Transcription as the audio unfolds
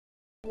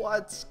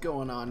What's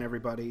going on,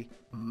 everybody?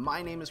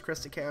 My name is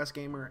Chris the Chaos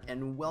Gamer,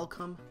 and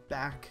welcome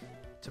back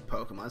to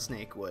Pokemon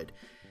Snakewood.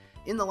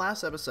 In the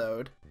last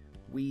episode,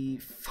 we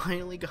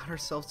finally got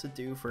ourselves to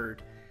Dewford,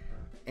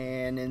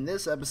 and in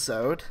this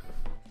episode,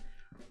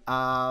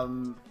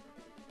 I'm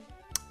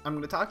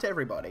going to talk to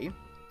everybody,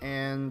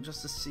 and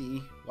just to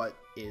see what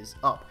is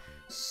up.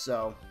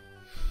 So,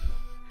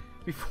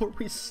 before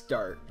we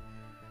start,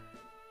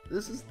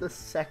 this is the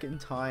second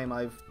time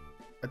I've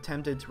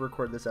attempted to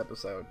record this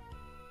episode,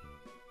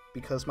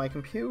 because my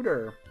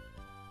computer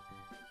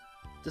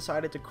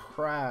decided to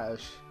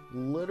crash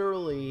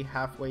literally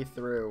halfway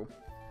through.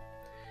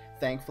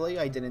 Thankfully,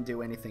 I didn't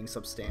do anything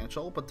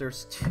substantial, but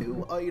there's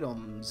two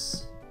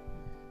items.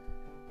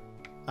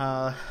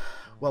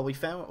 We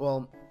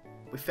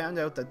found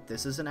out that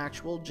this is an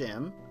actual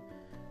gym.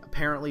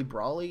 Apparently,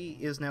 Brawly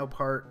is now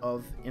part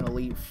of an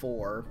Elite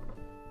Four.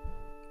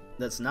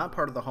 That's not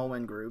part of the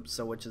Hoenn group,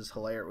 so which is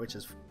hilarious, which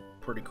is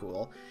pretty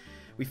cool.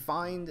 We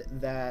find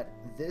that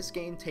this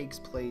game takes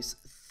place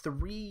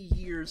 3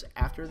 years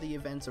after the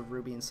events of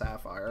Ruby and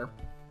Sapphire,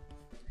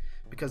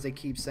 because they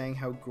keep saying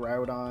how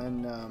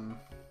Groudon,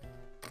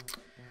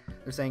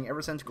 they're saying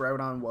ever since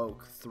Groudon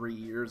woke 3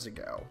 years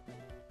ago.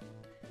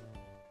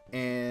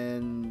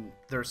 And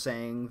they're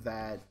saying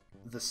that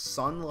the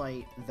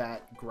sunlight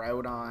that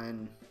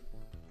Groudon,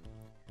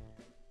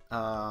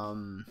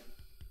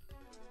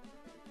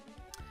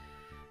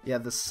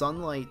 the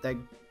sunlight that,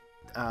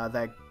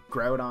 that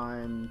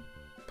Groudon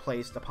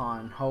placed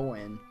upon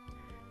Hoenn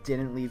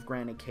didn't leave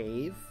Granite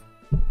Cave,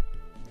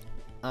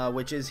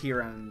 which is here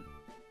in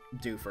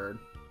Dewford,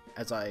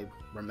 as I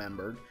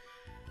remembered.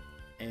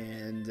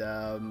 And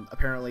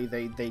apparently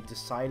they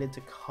decided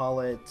to call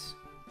it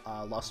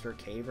Luster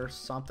Cave or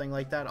something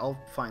like that. I'll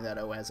find that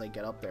out as I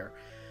get up there.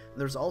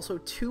 There's also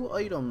two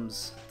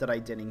items that I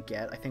didn't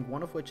get, I think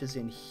one of which is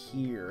in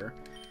here.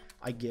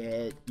 You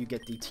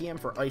get the TM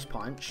for Ice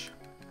Punch.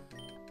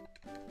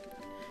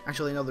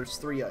 Actually, no, there's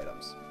three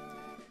items.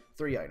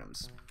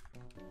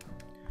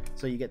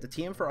 So you get the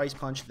TM for Ice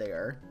Punch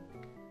there.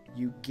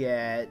 You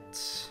get,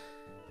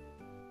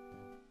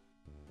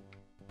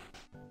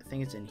 I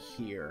think it's in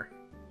here.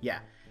 Yeah.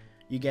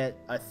 You get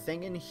a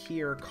thing in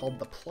here called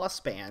the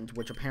Plus Band,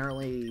 which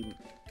apparently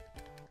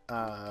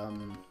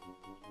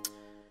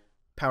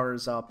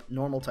powers up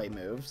normal type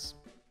moves.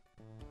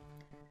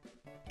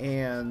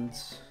 And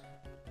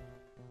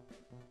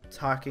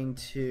talking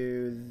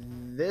to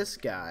this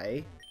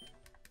guy,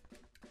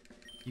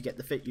 you get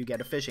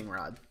a fishing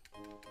rod.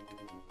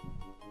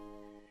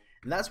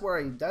 And that's where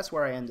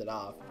I ended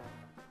off.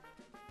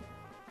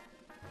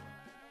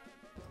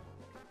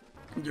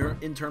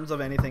 In terms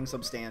of anything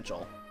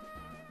substantial.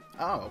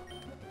 Oh.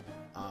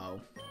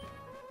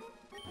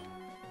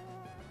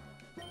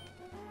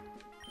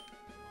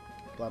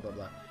 Blah blah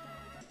blah.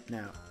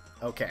 Now,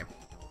 okay.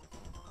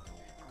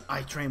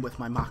 I train with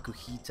my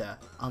Makuhita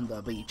on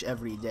the beach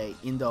every day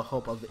in the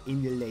hope of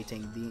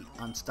emulating the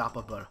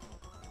unstoppable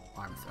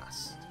arm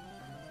thrust.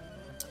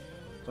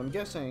 So I'm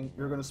guessing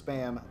you're going to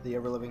spam the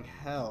ever-living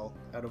hell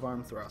out of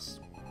arm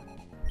thrust.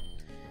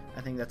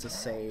 I think that's a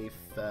safe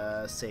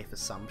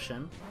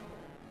assumption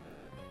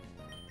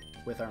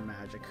with our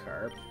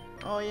Magikarp.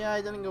 Oh yeah,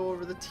 I didn't go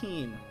over the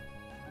team.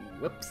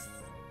 Whoops.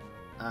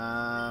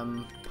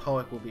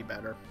 Poick will be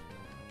better.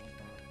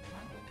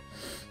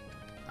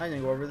 I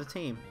didn't go over the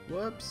team.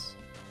 Whoops.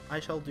 I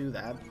shall do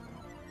that.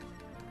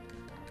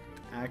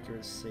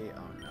 Accuracy.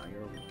 Oh no,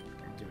 you're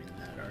doing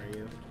that, are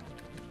you?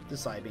 The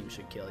Psybeam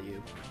should kill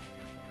you.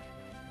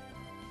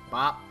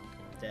 Bop.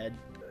 Dead.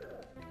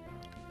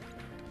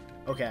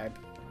 Okay.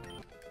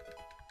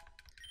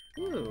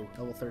 Ooh,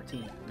 level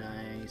 13.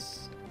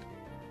 Nice.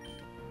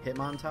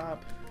 Hitmontop.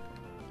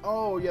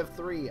 Oh, you have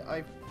 3.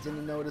 I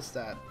didn't notice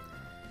that.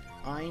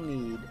 I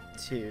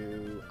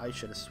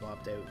should have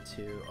swapped out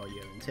to... Oh,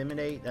 you have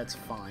Intimidate? That's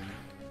fine.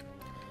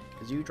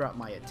 Because you dropped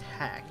my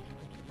attack.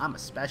 I'm a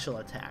special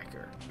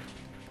attacker.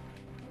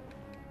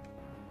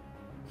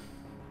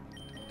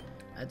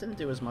 That didn't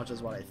do as much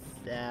as what I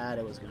thought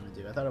it was going to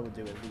do. I thought it would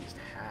do at least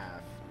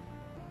half.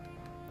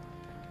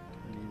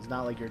 I mean, it's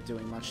not like you're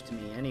doing much to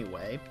me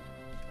anyway.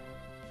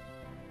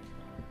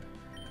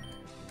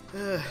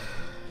 Going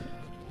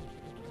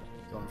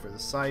for the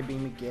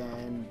Psybeam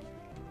again.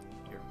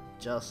 You're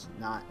just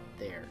not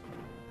there.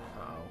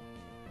 Uh-oh.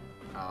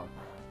 Oh.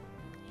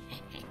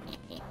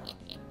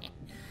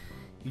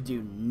 You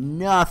do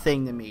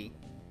nothing to me.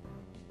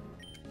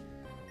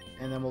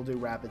 And then we'll do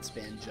Rapid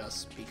Spin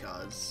just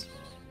because.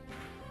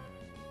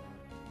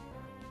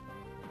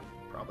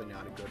 Probably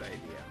not a good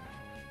idea.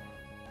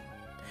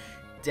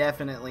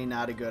 Definitely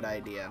not a good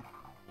idea.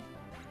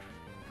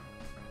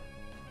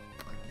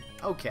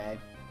 Okay.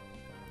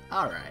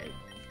 Alright.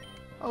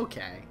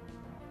 Okay.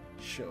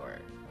 Sure.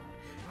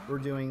 We're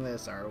doing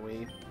this, are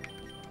we?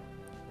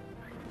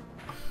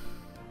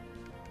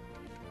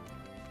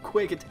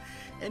 Quick,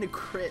 and a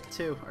crit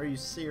too. Are you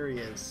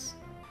serious?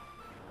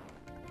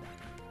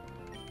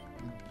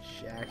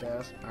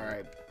 Jackass.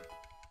 Alright.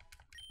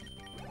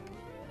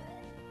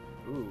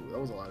 Ooh, that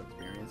was a lot of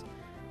experience.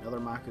 Another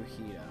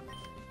Makuhita.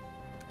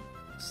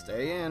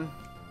 Stay in.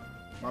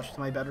 Much to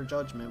my better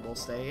judgment, we'll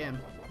stay in.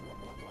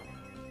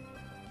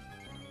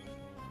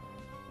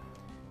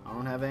 I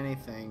don't have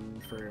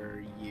anything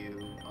for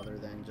you other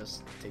than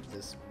just take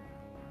this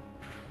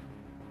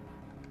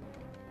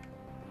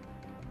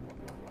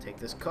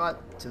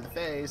cut to the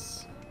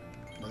face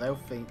without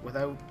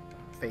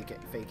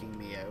faking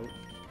me out.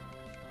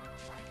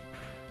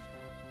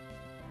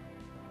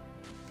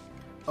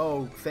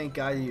 Oh, thank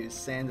God you used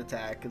sand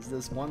attack, because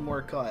this one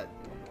more cut,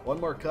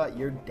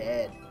 you're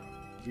dead.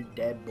 You're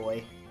dead,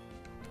 boy.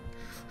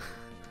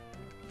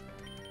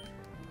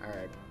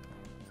 Alright.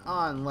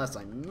 Unless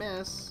I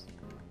miss.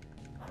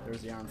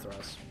 There's the arm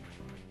thrust.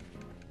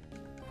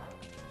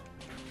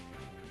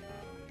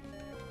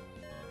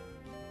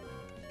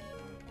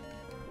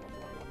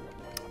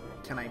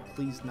 Can I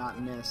please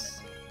not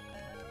miss?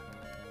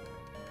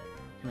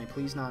 Can I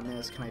please not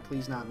miss? Can I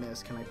please not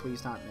miss? Can I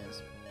please not miss?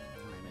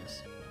 Can I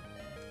miss?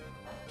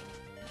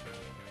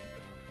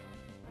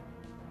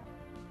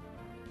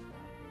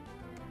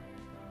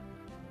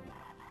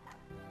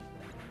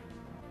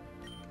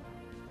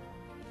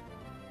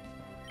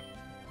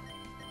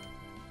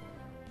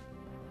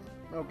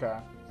 Okay.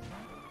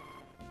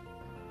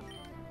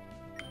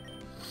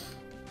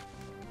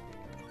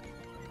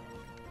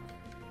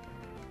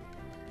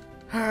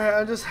 Alright,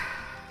 I'm just...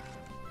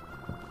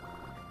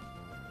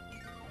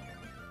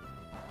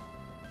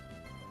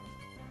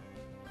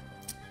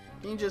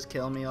 Can you just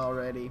kill me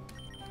already?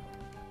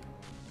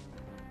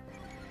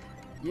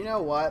 You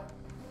know what?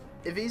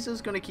 If he's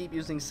just gonna keep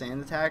using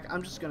sand attack,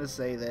 I'm just gonna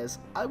say this.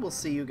 I will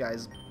see you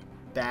guys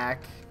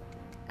back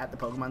at the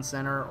Pokemon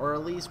Center, or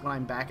at least when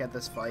I'm back at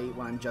this fight,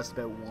 when I'm just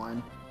about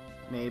one,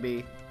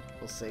 maybe.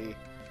 We'll see.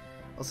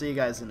 I'll see you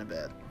guys in a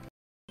bit.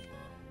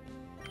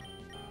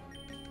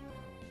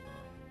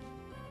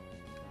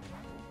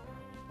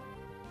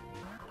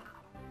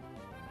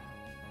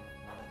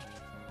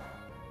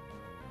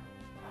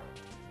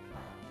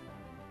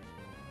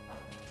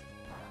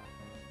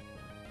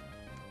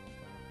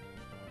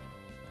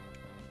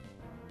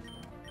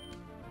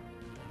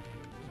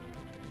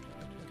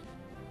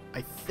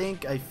 I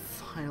think I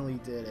finally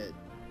did it.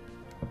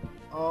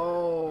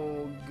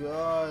 Oh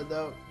god,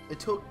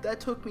 that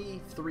took me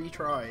 3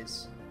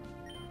 tries.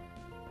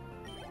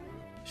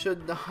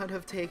 Should not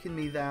have taken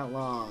me that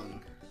long.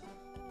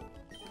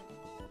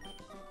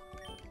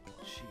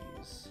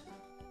 Jeez.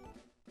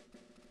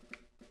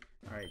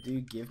 Alright, do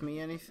you give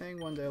me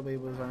anything? One day I'll be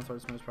able to learn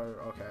first most part.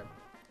 Okay.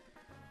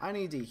 I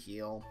need to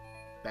heal.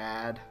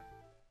 Bad.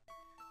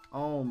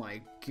 Oh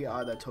my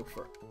god, that took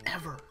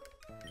forever.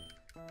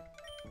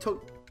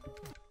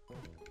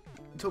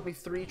 It took me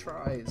 3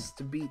 tries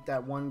to beat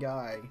that one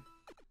guy.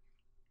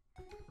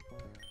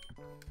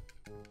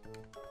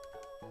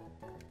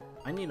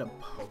 I need a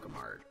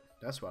Pokemart.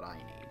 That's what I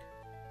need.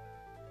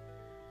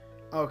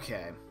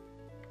 Okay.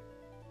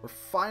 We're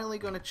finally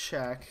gonna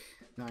check.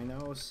 Now I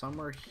know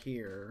somewhere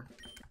here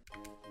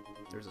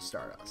there's a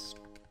Stardust.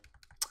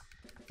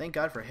 Thank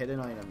God for hidden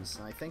items.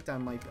 I think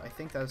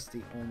that's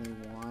the only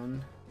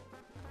one.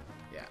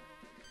 Yeah.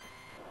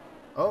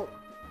 Oh!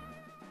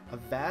 A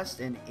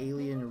vast and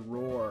alien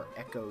roar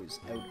echoes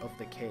out of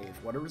the cave.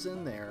 Whatever's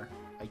in there,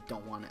 I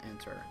don't want to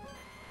enter.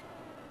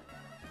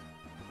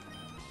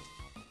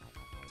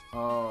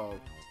 Oh,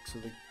 so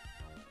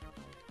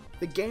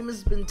the game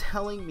has been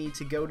telling me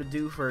to go to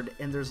Dewford,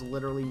 and there's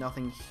literally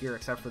nothing here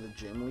except for the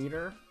gym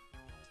leader.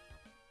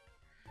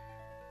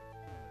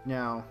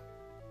 Now,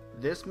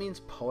 this means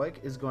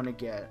Poik is going to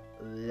get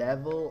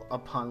level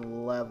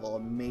upon level,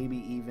 maybe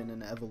even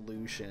an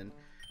evolution.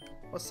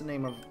 What's the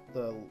name of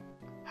the...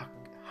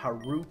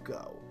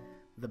 Haruko,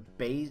 the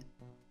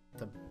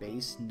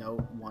base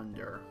note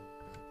wonder.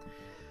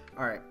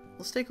 All right,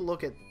 let's take a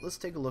look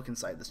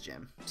inside this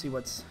gym. See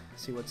what's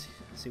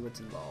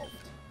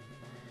involved.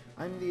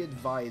 I'm the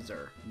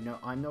advisor. No,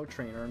 I'm no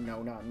trainer.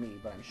 No, not me.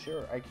 But I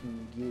sure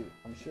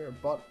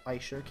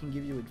can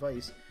give you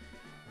advice.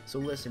 So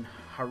listen,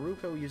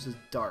 Haruko uses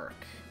dark,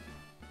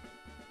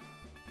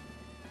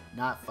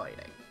 not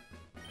fighting.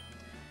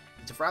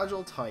 It's a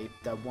fragile type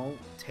that won't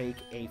take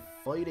a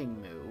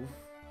fighting move,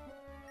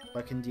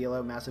 but can deal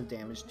out massive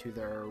damage to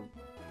their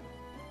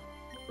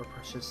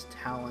precious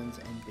talons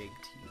and big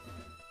teeth.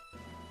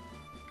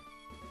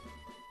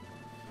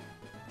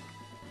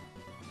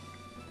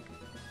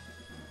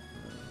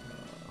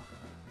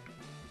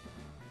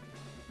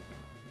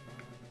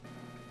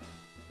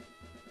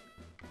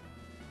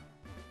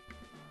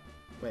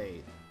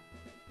 Wait,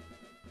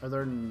 are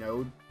there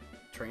no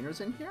trainers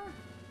in here?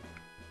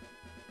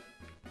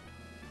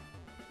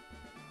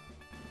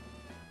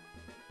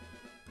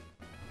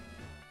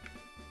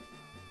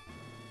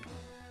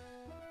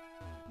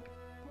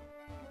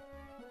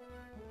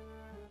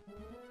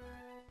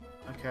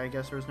 Okay, I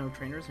guess there's no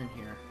trainers in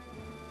here.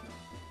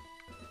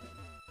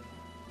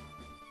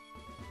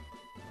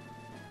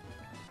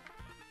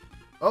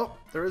 Oh,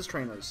 there is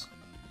trainers.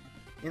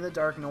 In the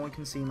dark, no one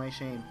can see my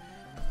shame.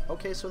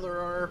 Okay, so there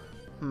are...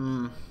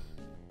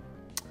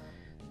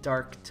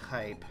 dark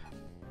type.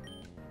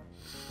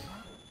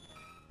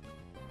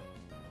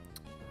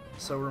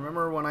 So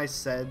remember when I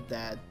said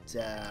that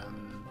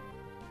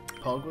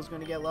Pug was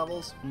going to get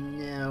levels?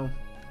 No.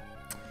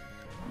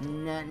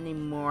 Not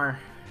anymore.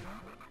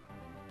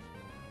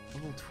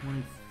 Level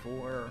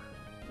 24.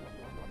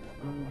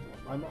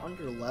 I'm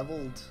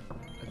under-leveled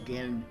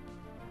again.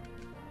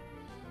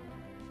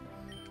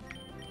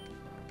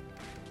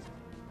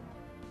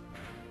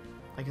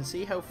 I can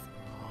see how...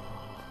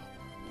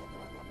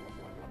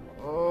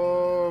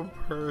 Oh,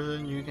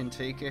 person, you can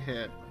take a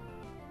hit.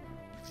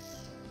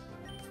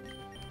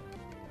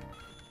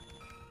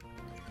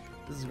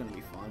 This is gonna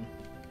be fun.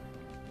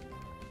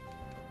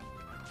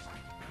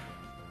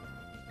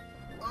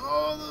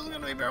 Oh, this is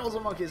gonna be barrels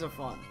of monkeys of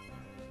fun.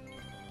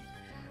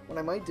 What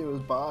I might do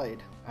is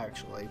bide,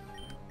 actually.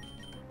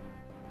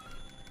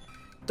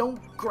 Don't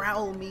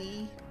growl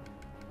me!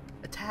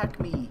 Attack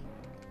me!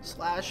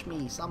 Slash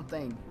me!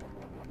 Something!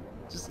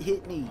 Just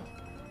hit me!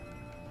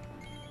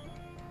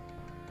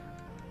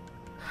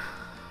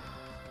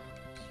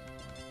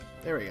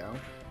 There we go.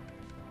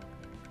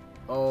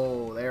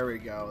 Oh, there we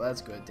go.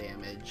 That's good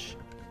damage.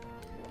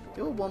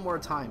 Do it one more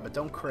time, but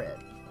don't crit.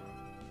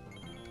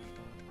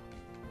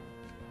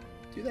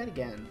 Do that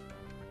again.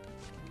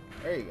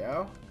 There you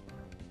go.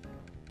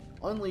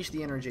 Unleash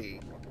the energy.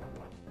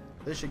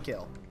 This should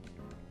kill.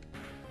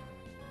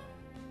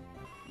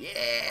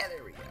 Yeah,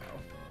 there we go.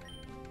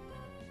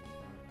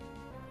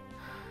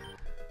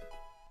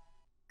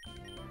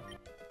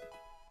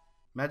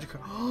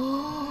 Magikarp.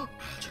 Oh,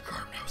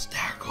 Magikarp knows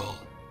tackle.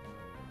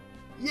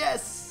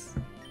 Yes!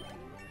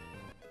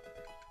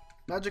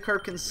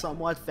 Magikarp can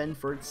somewhat fend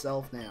for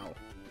itself now.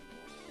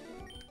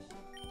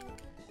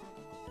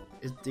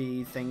 Is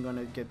the thing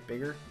gonna get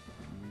bigger?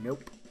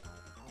 Nope.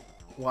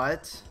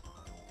 What?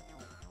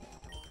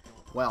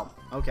 Well,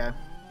 okay.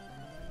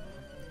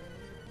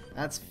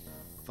 That's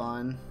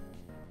fun.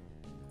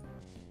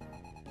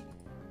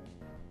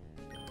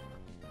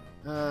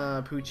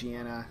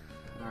 Poochyena.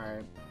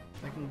 Alright.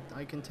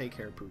 I can take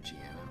care of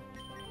Poochyena.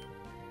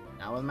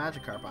 Not with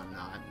Magikarp, I'm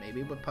not.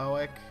 Maybe with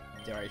Poic.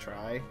 Dare I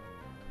try?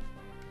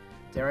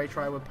 Dare I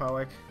try with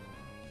Poic?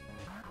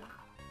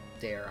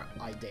 Dare.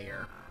 I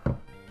dare. Alright,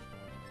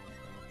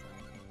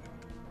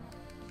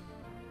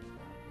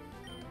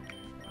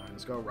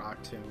 let's go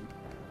Rock Tomb.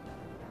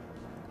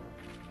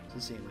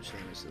 To see how much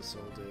damage this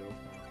will do.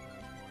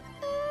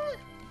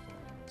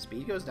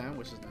 Speed goes down,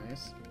 which is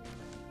nice.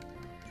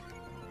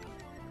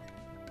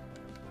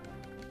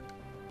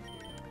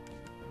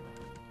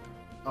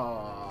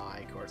 Oh,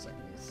 of course I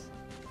missed.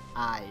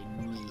 I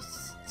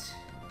missed.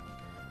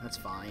 That's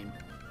fine.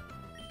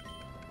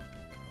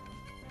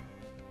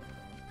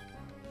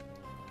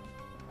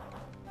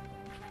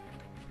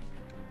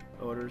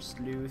 Odor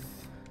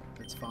Sleuth.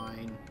 That's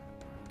fine.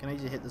 Can I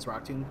just hit this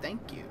Rock Tomb?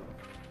 Thank you.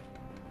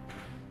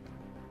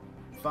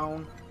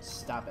 Phone.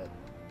 Stop it.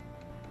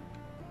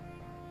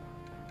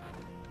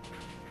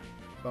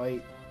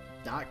 Bite.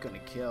 Not gonna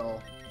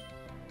kill.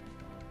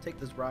 Take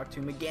this Rock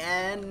Tomb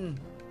again.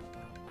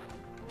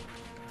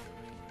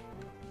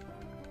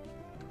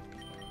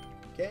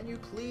 Can you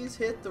please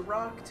hit the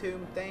Rock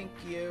Tomb? Thank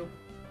you.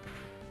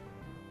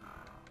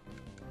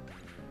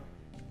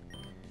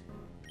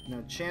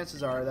 Now,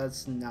 chances are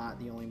that's not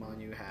the only mon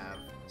you have.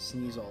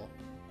 Sneasel.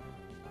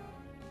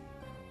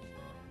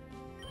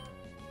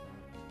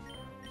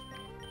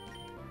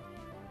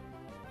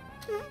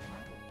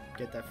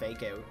 Get that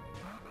fake out.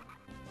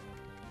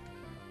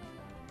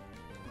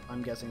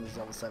 I'm guessing this is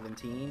level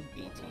 17?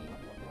 18.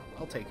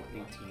 I'll take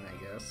 18,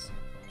 I guess.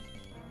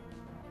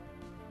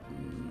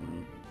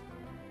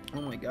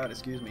 Oh my god,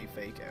 excuse me,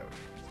 fake out.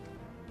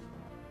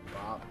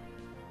 Bop.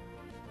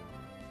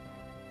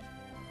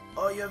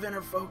 Oh, you have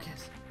inner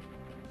focus.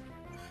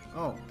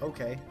 Oh,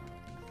 okay.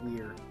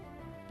 Weird.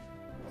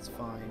 It's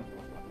fine.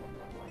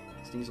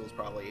 Sneasel's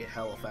probably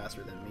hella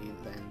faster than me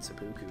than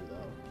Seppuku,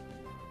 though.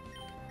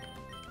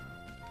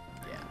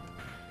 Yeah.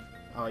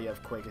 Oh, you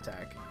have quick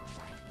attack.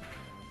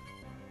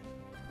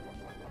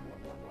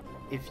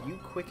 If you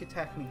quick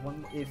attack me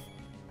one... if...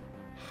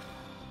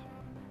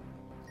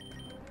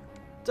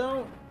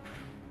 Don't!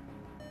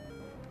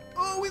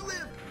 Oh, we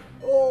live!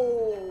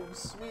 Oh,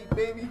 sweet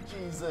baby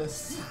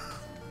Jesus.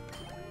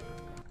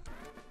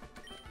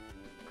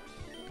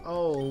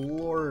 Oh,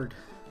 Lord.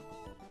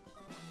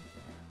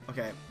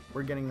 Okay,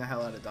 we're getting the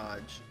hell out of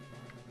Dodge.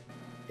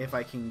 If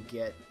I can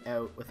get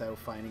out without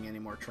finding any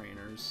more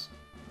trainers.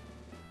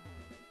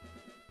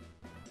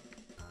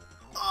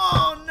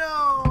 Oh,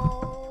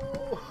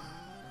 no!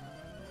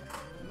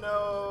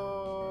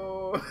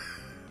 No!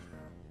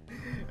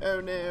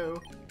 Oh, no.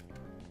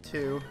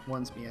 Two.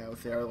 One's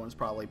Meowth, the other one's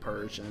probably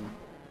Persian.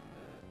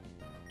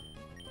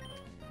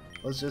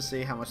 Let's just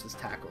see how much this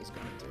tackle's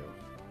gonna do.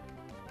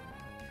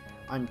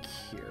 I'm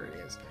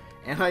curious.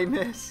 And I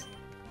miss!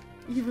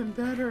 Even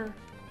better!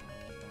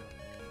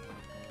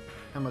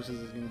 How much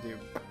is this gonna do?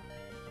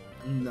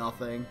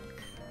 Nothing.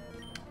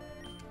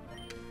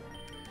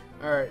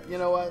 Alright, you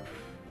know what?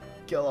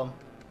 Kill him.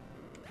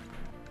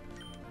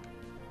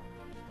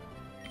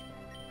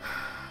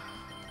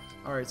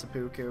 Alright,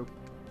 Seppuku.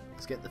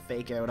 Let's get the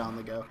fake out on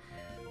the go.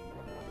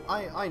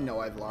 I know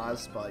I've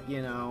lost, but,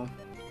 you know,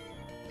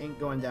 ain't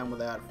going down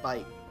without a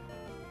fight.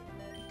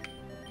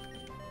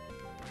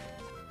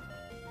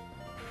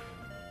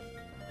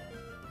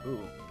 Ooh.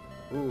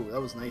 Ooh,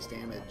 that was nice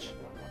damage.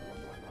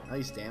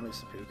 Nice damage,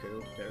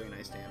 Seppuku. Very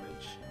nice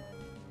damage.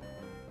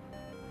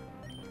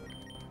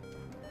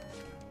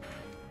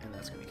 And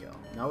that's gonna kill.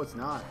 No, it's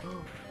not.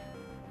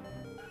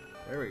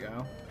 There we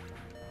go.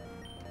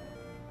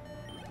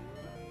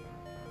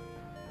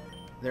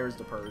 There's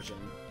the Persian.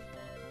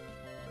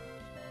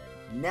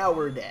 Now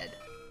we're dead.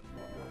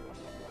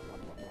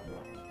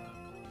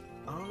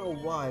 I don't know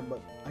why,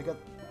 but I got...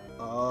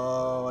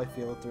 Oh, I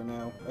feel it through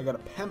now. I got a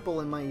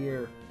pimple in my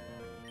ear.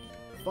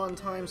 Fun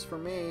times for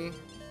me.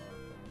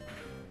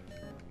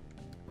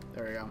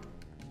 There we go.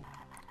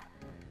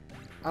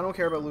 I don't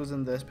care about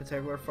losing this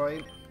particular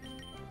fight,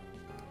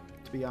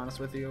 to be honest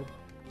with you.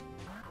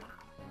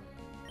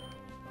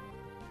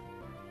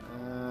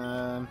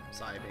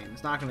 Psybeam.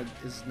 It's not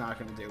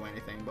gonna do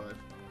anything, but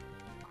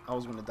I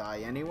was gonna die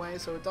anyway,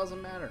 so it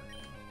doesn't matter.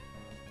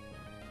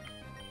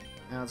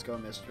 Now let's go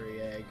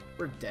Mystery Egg.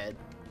 We're dead.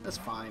 That's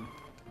fine.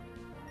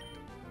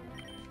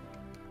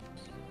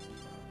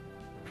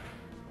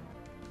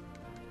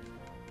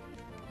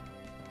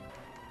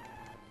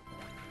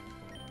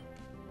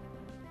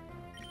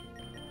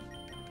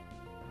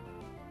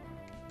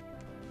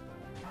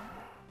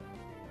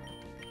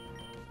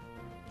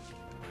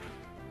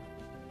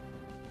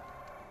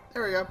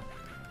 There we go.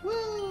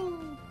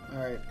 Woo!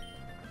 Alright.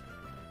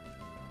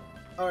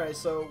 Alright,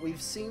 so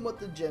we've seen what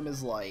the gym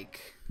is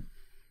like.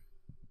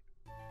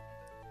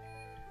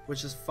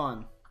 Which is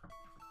fun.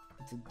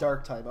 It's a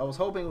dark type. I was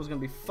hoping it was going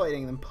to be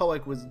fighting, then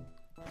Poek was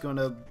going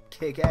to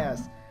kick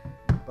ass.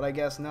 But I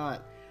guess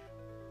not.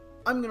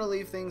 I'm going to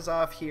leave things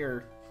off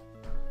here.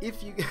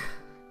 If you...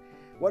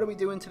 What did we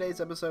do in today's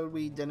episode?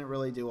 We didn't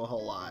really do a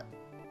whole lot.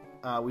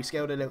 We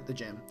scouted out the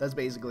gym. That's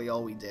basically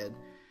all we did.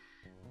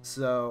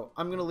 So,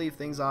 I'm going to leave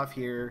things off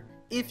here.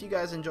 If you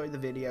guys enjoyed the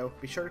video,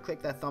 be sure to click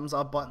that thumbs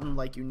up button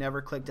like you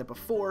never clicked it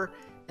before,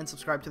 and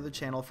subscribe to the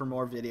channel for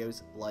more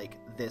videos like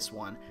this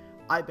one.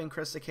 I've been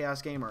Chris the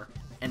Chaos Gamer,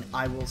 and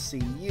I will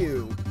see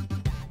you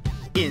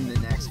in the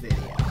next video.